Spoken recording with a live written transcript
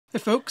Hey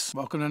folks,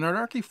 welcome to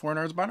Nerdarchy, for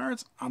nerds by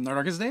nerds. I'm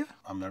Nerdarchy's Dave.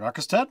 I'm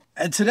Nerdarchy's Ted.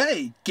 And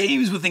today,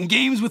 games within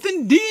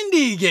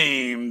D&D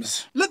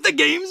games. Let the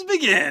games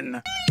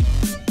begin.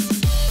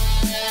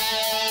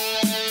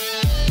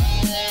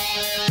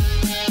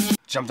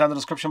 Jump down the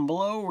description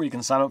below where you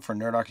can sign up for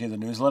Nerdarchy the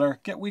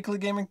newsletter, get weekly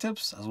gaming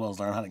tips, as well as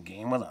learn how to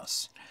game with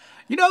us.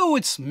 You know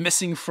what's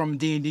missing from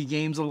D&D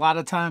games a lot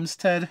of times,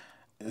 Ted?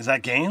 Is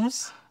that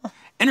games?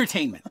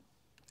 Entertainment.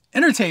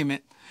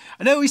 Entertainment.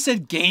 I know we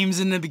said games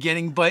in the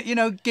beginning, but,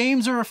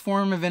 games are a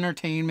form of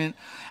entertainment.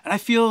 And I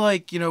feel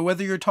like,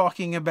 whether you're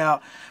talking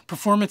about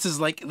performances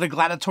like the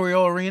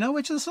gladiatorial arena,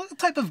 which is a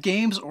type of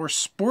games, or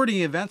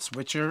sporting events,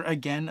 which are,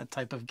 again, a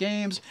type of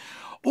games,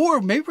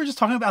 or maybe we're just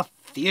talking about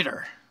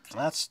theater.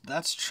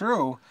 That's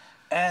true.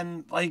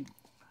 And,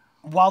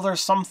 while there's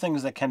some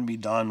things that can be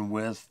done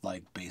with,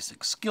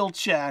 basic skill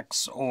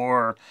checks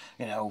or,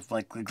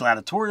 the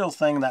gladiatorial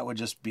thing that would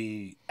just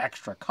be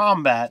extra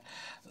combat,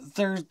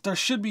 there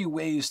should be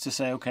ways to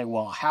say, okay,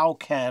 well, how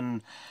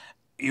can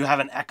you have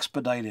an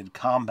expedited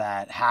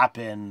combat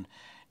happen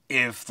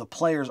if the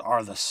players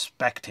are the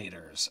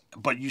spectators,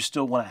 but you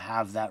still want to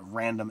have that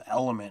random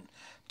element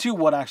to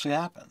what actually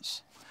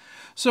happens?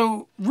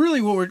 So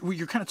really what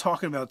you're kind of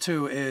talking about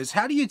too is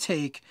how do you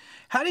take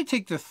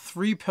the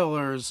three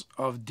pillars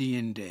of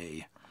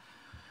D&D?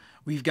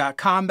 We've got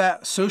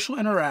combat, social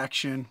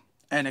interaction,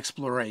 and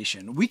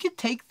exploration. We could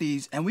take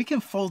these and we can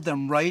fold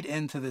them right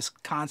into this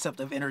concept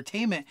of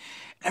entertainment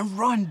and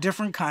run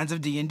different kinds of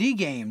D&D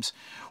games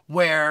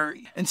where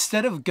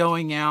instead of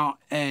going out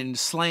and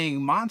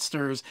slaying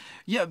monsters,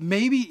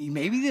 maybe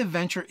the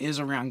adventure is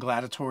around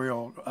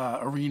gladiatorial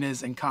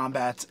arenas and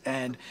combats,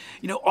 and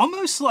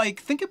almost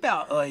think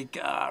about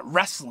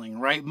wrestling,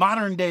 right?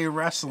 Modern day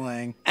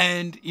wrestling,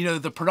 and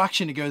the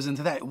production that goes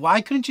into that.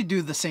 Why couldn't you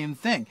do the same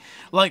thing?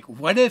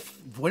 What if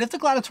the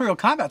gladiatorial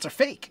combats are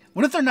fake?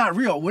 What if they're not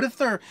real? What if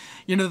they're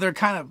they're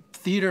kind of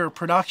theater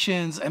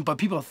productions, but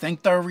people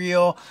think they're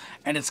real,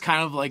 and it's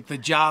kind of like the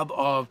job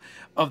of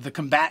the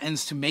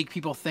combatants to make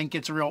people think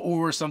it's real,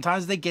 or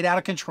sometimes they get out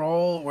of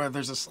control, or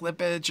there's a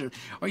slippage,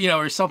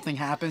 or something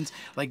happens.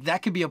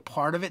 That could be a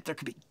part of it. There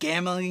could be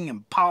gambling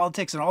and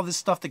politics and all this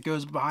stuff that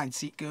goes behind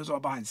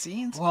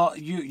scenes. Well,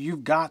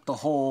 you've got the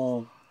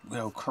whole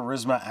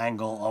charisma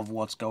angle of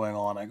what's going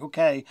on.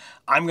 Okay,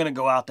 I'm going to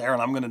go out there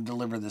and I'm going to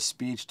deliver this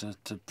speech to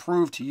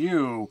prove to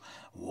you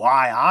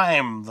why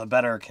I'm the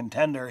better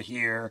contender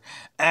here.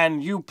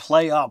 And you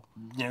play up,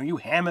 you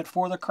ham it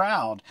for the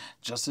crowd,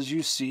 just as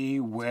you see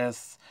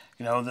with,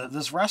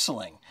 this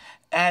wrestling.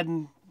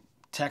 And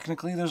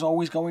technically, there's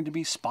always going to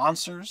be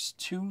sponsors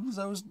to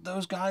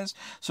those guys.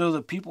 So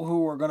the people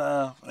who are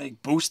gonna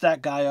boost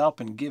that guy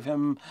up and give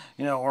him,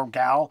 or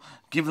gal,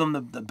 give them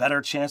the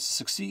better chance to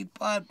succeed.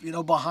 But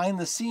behind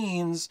the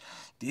scenes,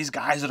 these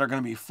guys that are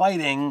going to be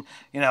fighting,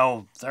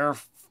 they're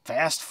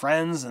fast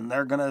friends, and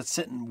they're gonna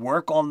sit and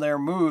work on their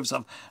moves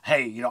of,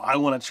 hey, I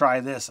want to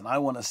try this and I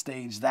want to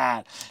stage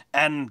that,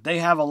 and they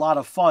have a lot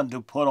of fun to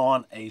put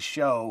on a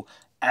show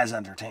as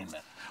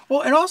entertainment.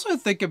 Well, and also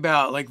think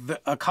about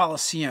a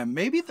Coliseum.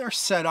 Maybe they're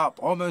set up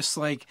almost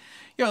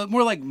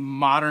more like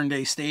modern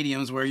day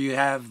stadiums where you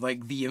have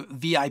the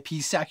VIP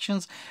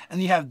sections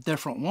and you have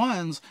different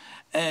ones,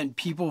 and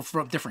people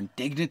from different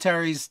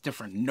dignitaries,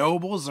 different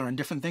nobles are in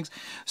different things.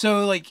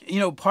 So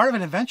part of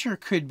an adventure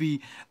could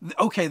be,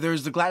 okay,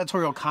 there's the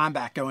gladiatorial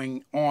combat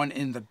going on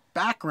in the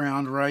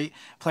background, right?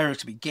 Players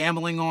could be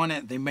gambling on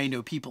it. They may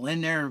know people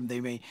in there.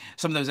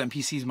 Some of those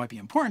NPCs might be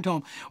important to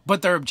them,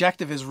 but their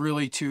objective is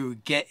really to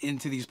get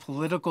into these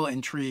political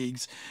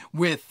intrigues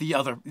with the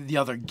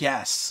other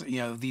guests,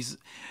 these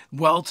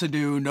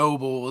well-to-do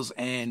nobles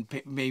and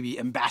maybe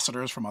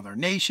ambassadors from other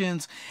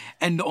nations.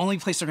 And the only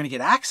place they're going to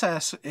get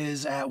access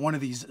is at one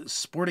of these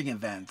sporting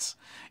events,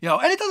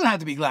 and it doesn't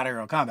have to be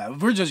gladiatorial combat.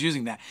 We're just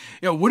using that.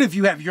 What if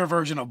you have your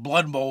version of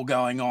Blood Bowl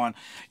going on?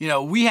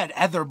 We had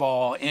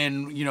Etherball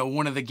in,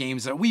 one of the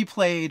games that we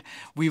played.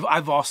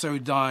 I've also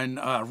done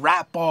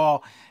Rat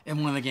Ball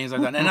in one of the games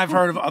I've done. And I've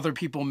heard of other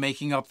people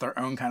making up their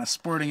own kind of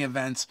sporting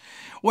events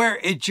where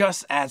it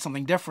just adds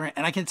something different.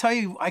 And I can tell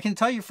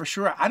you for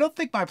sure, I don't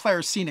think my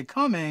players seen it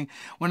coming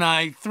when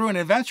I threw an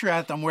adventure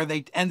at them where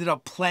they ended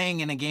up playing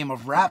in a game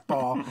of Rat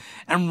Ball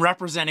and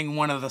representing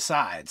one of the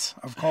sides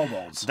of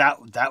kobolds. That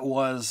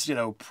was,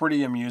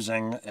 pretty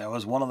amusing. It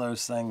was one of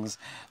those things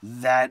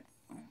that,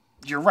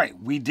 you're right,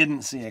 we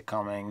didn't see it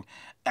coming.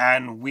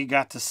 And we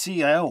got to see,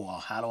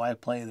 how do I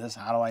play this?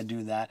 How do I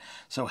do that?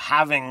 So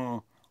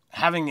having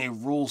a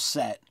rule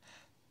set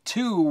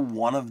to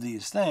one of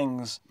these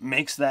things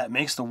makes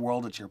the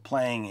world that you're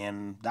playing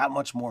in that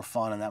much more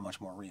fun and that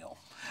much more real.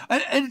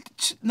 And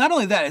not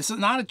only that, it's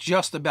not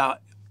just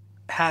about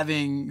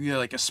having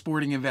a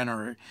sporting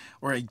event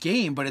or a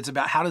game, but it's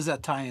about how does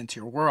that tie into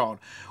your world?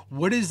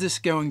 What is this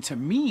going to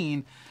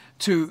mean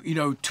to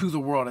the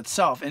world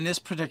itself? In this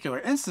particular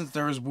instance,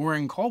 there was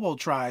warring kobold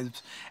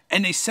tribes,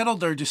 and they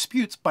settled their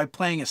disputes by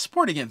playing a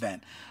sporting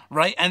event,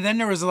 right? And then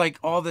there was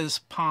all this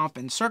pomp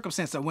and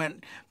circumstance that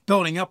went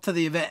building up to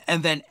the event,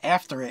 and then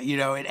after it,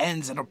 it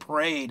ends in a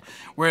parade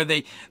where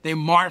they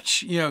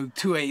march,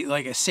 to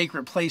a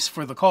sacred place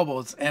for the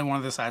kobolds, and one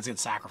of the sides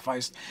gets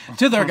sacrificed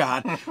to their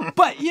god.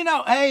 But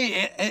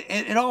hey,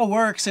 it all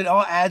works. It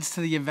all adds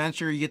to the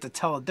adventure. You get to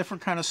tell a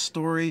different kind of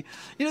story.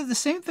 The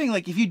same thing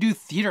like if you do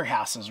theater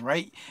houses,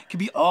 right? It could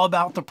be all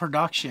about the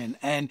production,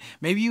 and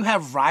maybe you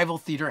have rival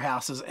theater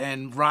houses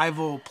and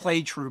rival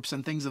play troupes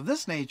and things of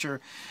this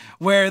nature,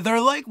 where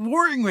they're like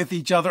warring with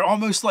each other,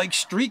 almost like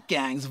street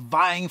gangs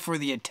vying for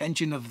the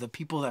attention of the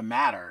people that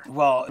matter.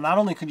 Well, not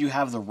only could you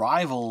have the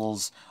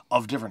rivals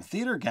of different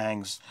theater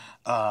gangs,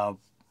 I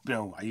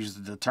use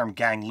the term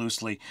gang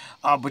loosely,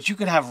 but you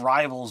could have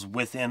rivals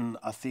within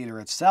a theater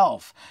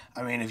itself.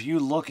 I mean, if you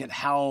look at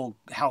how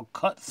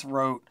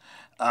cutthroat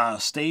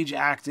stage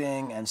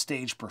acting and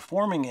stage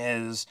performing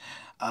is,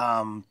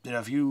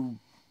 if you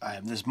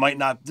this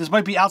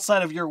might be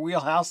outside of your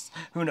wheelhouse,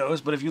 who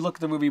knows, but if you look at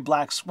the movie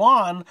Black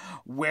Swan,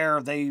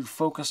 where they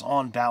focus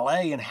on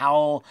ballet and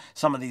how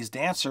some of these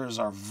dancers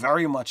are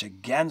very much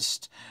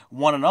against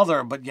one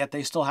another, but yet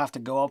they still have to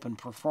go up and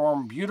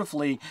perform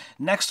beautifully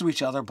next to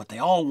each other, but they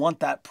all want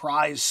that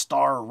prize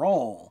star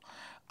role.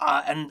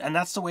 And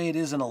that's the way it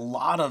is in a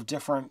lot of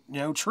different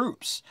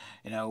troupes,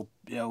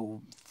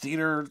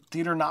 theater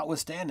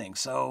notwithstanding.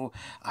 So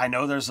I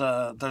know there's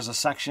a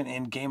section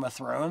in Game of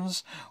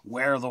Thrones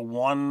where the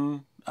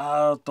one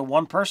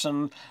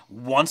person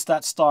wants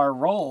that star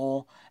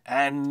role,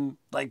 and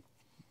like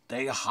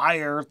they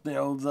hire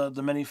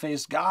the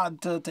many-faced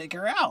god to take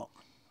her out.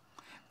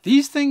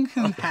 These things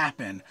can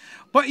happen.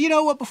 But you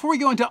know what? Before we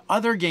go into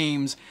other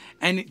games,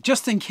 and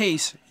just in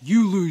case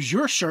you lose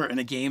your shirt in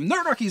a game,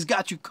 Nerdarchy's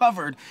got you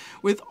covered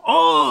with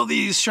all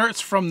these shirts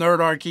from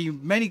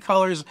Nerdarchy, many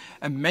colors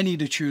and many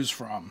to choose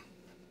from.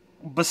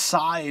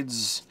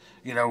 Besides,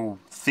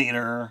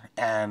 theater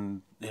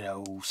and,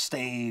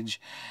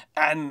 stage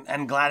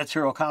and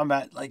gladiatorial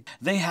combat, like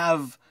they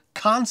have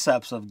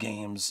concepts of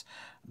games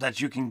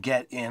that you can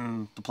get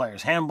in the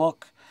player's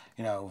handbook.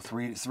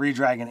 Three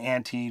dragon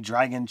ante,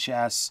 dragon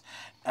chess,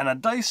 and a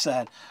dice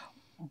set,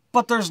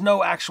 but there's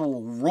no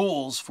actual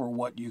rules for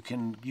what you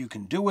can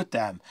do with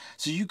them.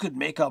 So you could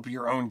make up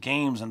your own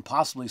games and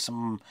possibly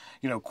some,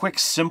 quick,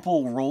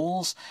 simple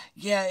rules.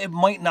 Yeah, it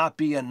might not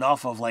be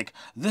enough of like,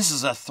 this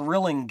is a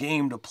thrilling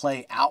game to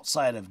play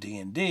outside of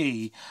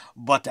D&D,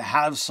 but to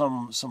have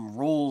some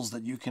rules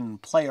that you can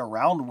play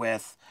around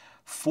with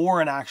for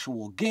an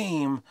actual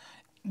game,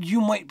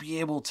 you might be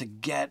able to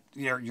get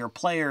your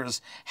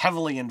players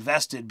heavily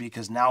invested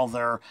because now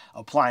they're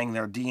applying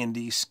their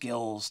D&D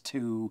skills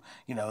to,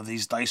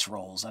 these dice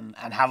rolls and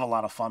have a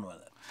lot of fun with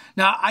it.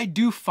 Now, I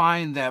do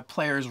find that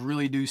players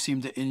really do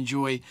seem to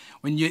enjoy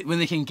when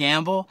they can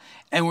gamble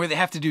and where they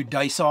have to do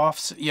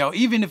dice-offs,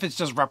 even if it's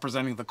just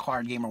representing the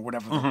card game or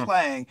whatever they're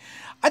playing.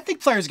 I think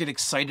players get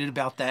excited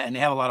about that and they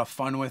have a lot of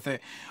fun with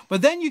it.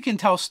 But then you can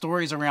tell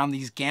stories around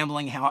these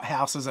gambling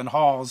houses and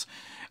halls,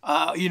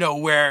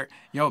 where,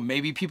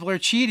 maybe people are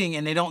cheating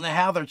and they don't know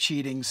how they're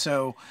cheating.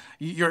 So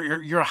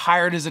you're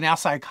hired as an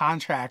outside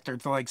contractor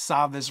to like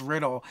solve this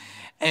riddle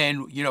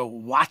and,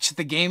 watch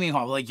the gaming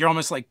hall. Like you're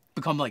almost like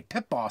become like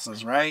pit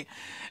bosses, right?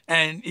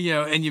 And,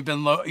 and you've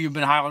been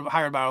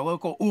hired by a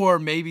local, or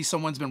maybe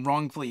someone's been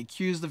wrongfully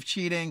accused of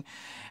cheating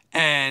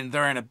and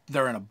they're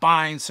in a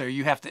bind, so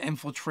you have to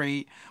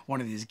infiltrate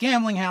one of these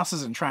gambling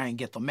houses and try and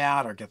get them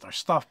out or get their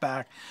stuff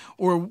back,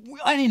 or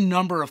any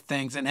number of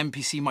things an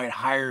NPC might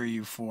hire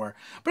you for.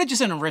 But it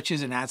just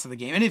enriches and adds to the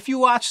game. And if you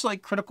watch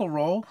like Critical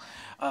Role,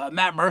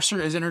 Matt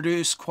Mercer has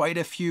introduced quite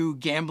a few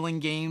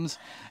gambling games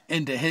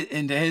into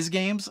his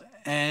games,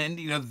 and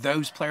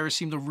those players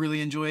seem to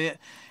really enjoy it.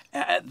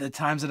 At the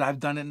times that I've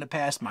done it in the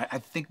past, I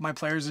think my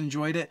players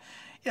enjoyed it.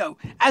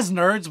 As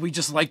nerds, we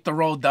just like to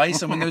roll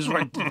dice, and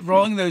when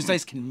rolling those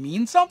dice can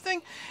mean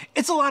something,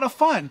 it's a lot of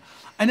fun.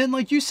 And then,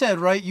 like you said,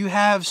 right, you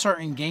have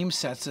certain game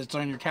sets that's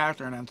on your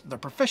character and they're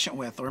proficient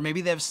with, or maybe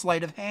they have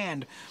sleight of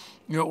hand,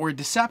 or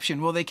deception.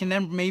 Well, they can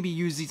then maybe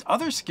use these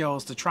other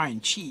skills to try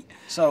and cheat.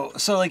 So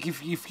like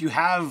if you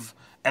have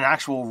an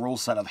actual rule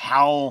set of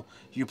how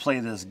you play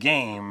this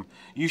game,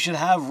 you should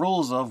have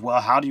rules of,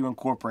 well, how do you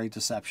incorporate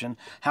deception?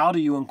 How do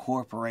you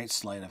incorporate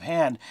sleight of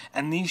hand?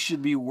 And these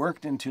should be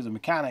worked into the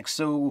mechanics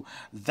so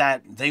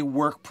that they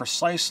work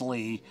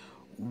precisely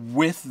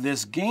with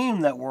this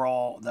game that we're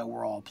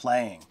all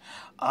playing.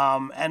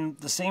 And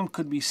the same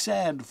could be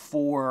said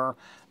for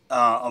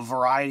a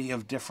variety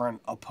of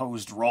different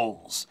opposed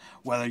roles,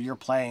 whether you're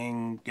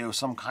playing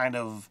some kind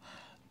of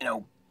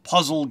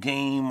puzzle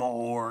game,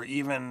 or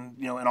even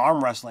an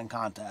arm wrestling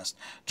contest,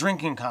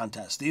 drinking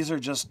contest. These are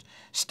just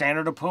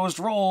standard opposed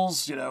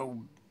roles,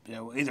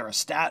 either a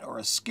stat or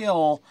a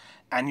skill,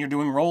 and you're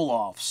doing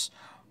roll-offs.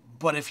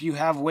 But if you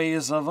have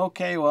ways of,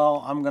 okay,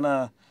 well, I'm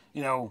gonna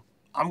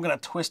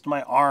twist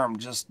my arm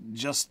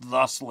just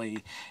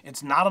thusly,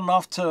 it's not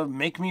enough to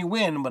make me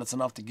win, but it's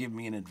enough to give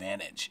me an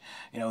advantage.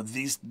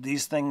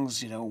 These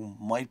things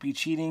might be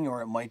cheating,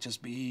 or it might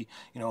just be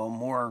a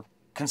more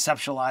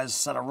conceptualized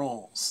set of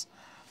rules.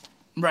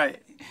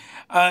 Right.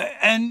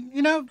 And,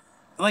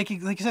 like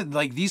I said,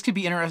 like these could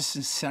be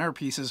interesting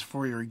centerpieces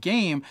for your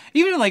game,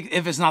 even like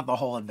if it's not the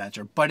whole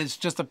adventure, but it's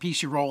just a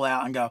piece you roll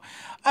out and go,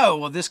 oh,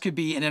 well, this could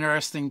be an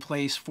interesting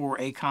place for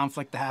a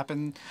conflict to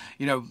happen.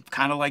 You know,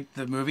 kind of like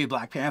the movie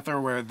Black Panther,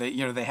 where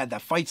they had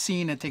that fight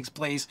scene that takes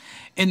place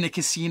in the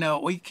casino.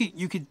 Or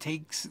you could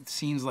take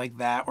scenes like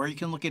that, or you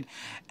can look at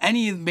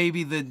any of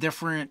maybe the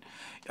different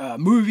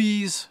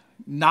movies,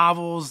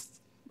 novels,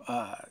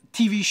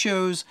 TV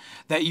shows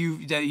that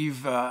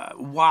you've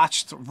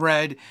watched,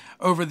 read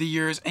over the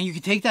years, and you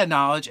can take that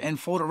knowledge and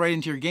fold it right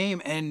into your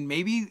game, and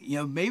maybe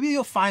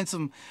you'll find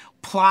some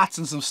plots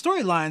and some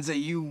storylines that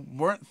you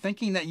weren't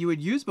thinking that you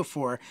would use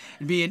before.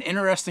 It'd be an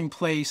interesting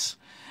place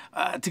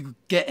to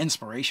get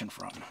inspiration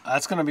from.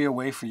 That's going to be a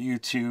way for you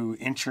to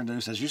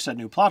introduce, as you said,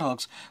 new plot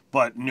hooks,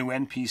 but new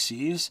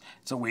NPCs.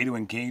 It's a way to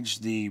engage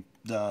the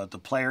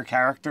player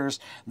characters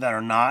that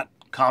are not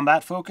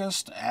combat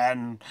focused,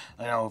 and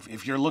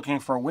if you're looking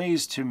for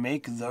ways to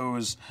make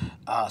those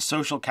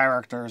social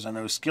characters and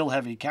those skill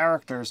heavy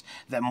characters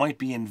that might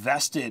be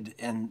invested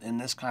in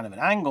this kind of an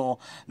angle,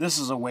 this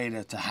is a way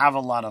to have a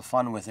lot of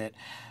fun with it.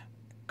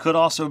 Could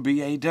also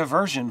be a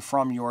diversion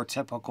from your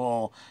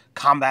typical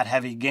combat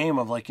heavy game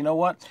of like, you know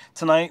what,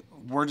 tonight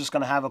we're just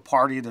going to have a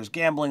party, there's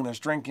gambling, there's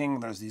drinking,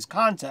 there's these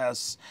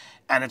contests,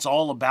 and it's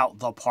all about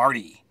the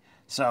party.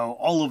 So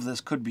all of this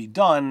could be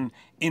done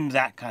in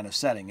that kind of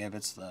setting if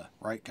it's the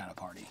right kind of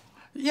party.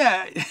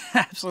 Yeah,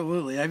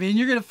 absolutely. I mean,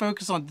 you're going to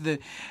focus on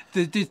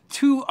the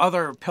two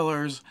other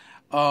pillars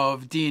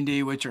of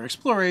D&D, which are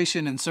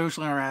exploration and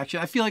social interaction.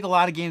 I feel like a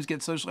lot of games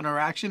get social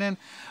interaction in,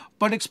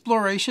 but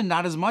exploration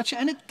not as much,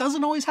 and it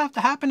doesn't always have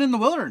to happen in the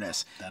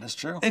wilderness. That is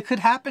true. It could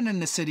happen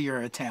in a city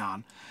or a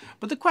town.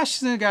 But the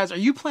question is, guys, are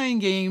you playing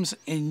games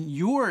in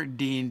your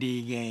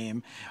D&D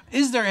game?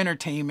 Is there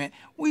entertainment?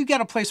 We've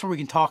got a place where we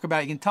can talk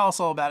about it. You can tell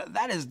us all about it.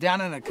 That is down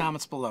in the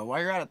comments below.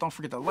 While you're at it, don't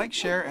forget to like,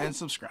 share, and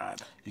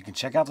subscribe. You can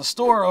check out the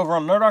store over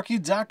on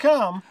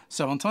nerdarchy.com.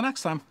 So until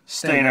next time,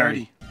 stay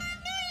nerdy.